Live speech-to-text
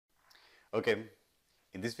Okay,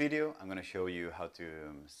 in this video I'm going to show you how to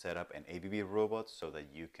set up an ABB robot so that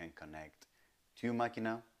you can connect to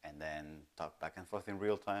Machina and then talk back and forth in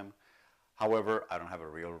real time. However, I don't have a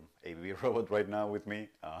real ABB robot right now with me,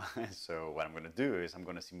 so what I'm going to do is I'm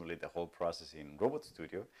going to simulate the whole process in Robot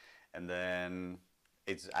Studio, and then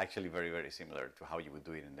it's actually very similar to how you would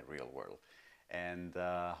do it in the real world. And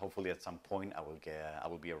hopefully at some point I will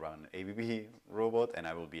be around an ABB robot and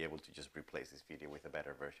I will be able to just replace this video with a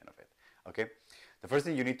better version of it. Okay, the first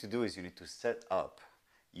thing you need to do is you need to set up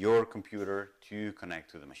your computer to connect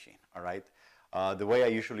to the machine. All right. The way I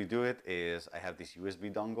usually do it is I have this USB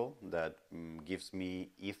dongle that gives me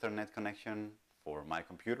Ethernet connection for my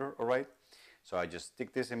computer. All right. So I just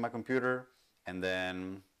stick this in my computer and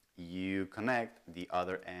then you connect the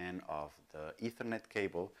other end of the Ethernet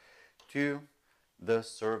cable to the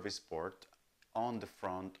service port on the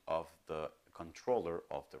front of the controller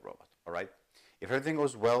of the robot. All right. If everything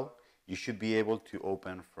goes well, you should be able to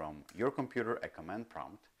open from your computer a command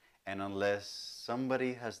prompt, and unless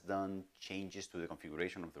somebody has done changes to the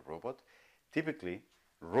configuration of the robot, typically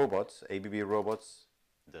robots, ABB robots,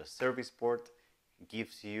 the service port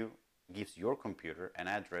gives your computer an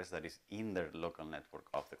address that is in the local network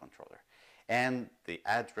of the controller. And the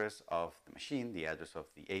address of the machine, the address of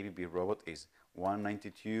the ABB robot is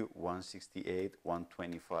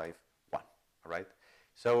 192.168.125.1. All right.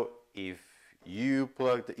 So if you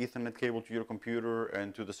plug the Ethernet cable to your computer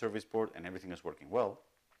and to the service port and everything is working well,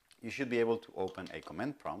 you should be able to open a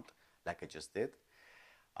command prompt like I just did,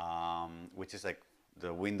 which is like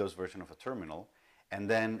the Windows version of a terminal, and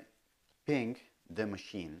then ping the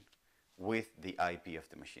machine with the IP of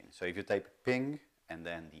the machine. So if you type ping and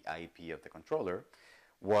then the IP of the controller,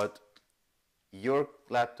 what your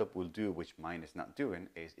laptop will do, which mine is not doing,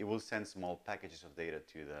 is it will send small packages of data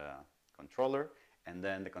to the controller, and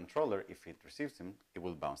then the controller, if it receives them, it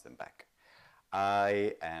will bounce them back.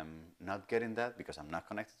 I am not getting that because I'm not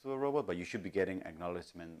connected to a robot, but you should be getting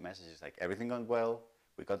acknowledgement messages like everything went well,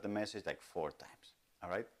 we got the message like 4 times. All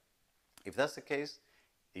right. If that's the case,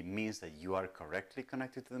 it means that you are correctly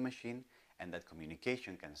connected to the machine and that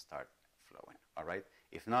communication can start flowing. All right.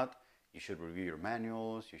 If not, you should review your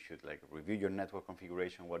manuals, you should like review your network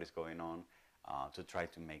configuration, what is going on, to try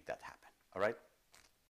to make that happen. All right.